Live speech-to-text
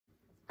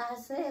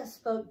Isaiah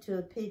spoke to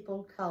a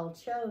people called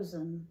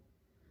Chosen,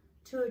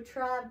 to a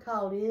tribe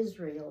called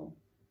Israel,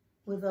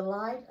 with a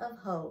light of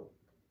hope.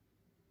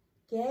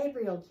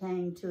 Gabriel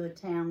came to a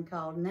town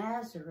called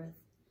Nazareth,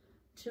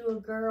 to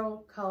a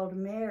girl called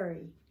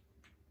Mary,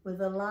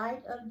 with a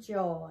light of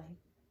joy.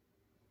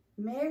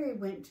 Mary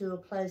went to a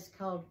place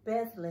called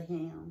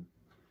Bethlehem,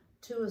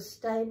 to a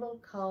stable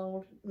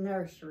called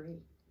Nursery,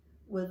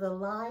 with a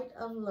light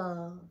of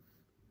love.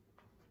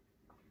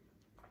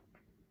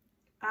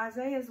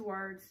 Isaiah's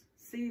words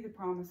see the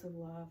promise of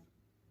love.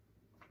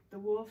 The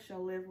wolf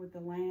shall live with the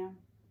lamb.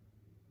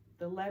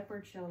 The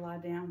leopard shall lie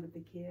down with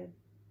the kid.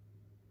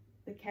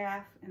 The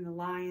calf and the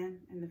lion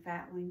and the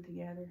fatling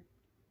together.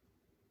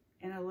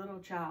 And a little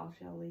child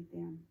shall lead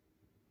them.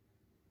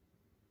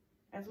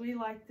 As we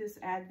light this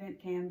Advent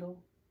candle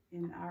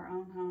in our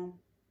own home,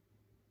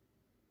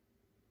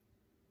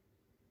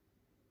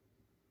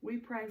 we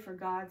pray for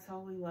God's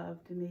holy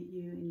love to meet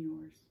you and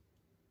yours.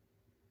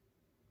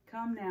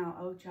 Come now,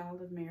 O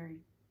child of Mary.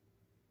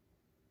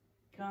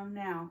 Come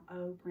now,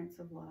 O Prince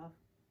of Love.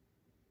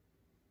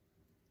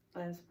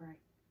 Let us pray.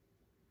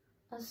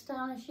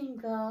 Astonishing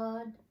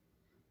God,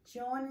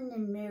 joining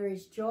in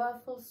Mary's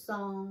joyful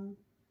song,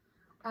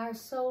 our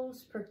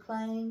souls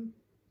proclaim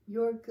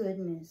your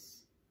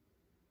goodness,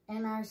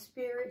 and our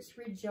spirits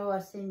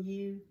rejoice in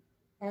you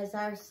as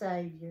our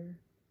Savior.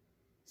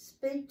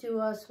 Speak to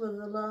us with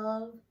a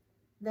love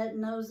that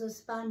knows us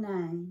by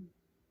name.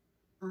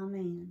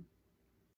 Amen.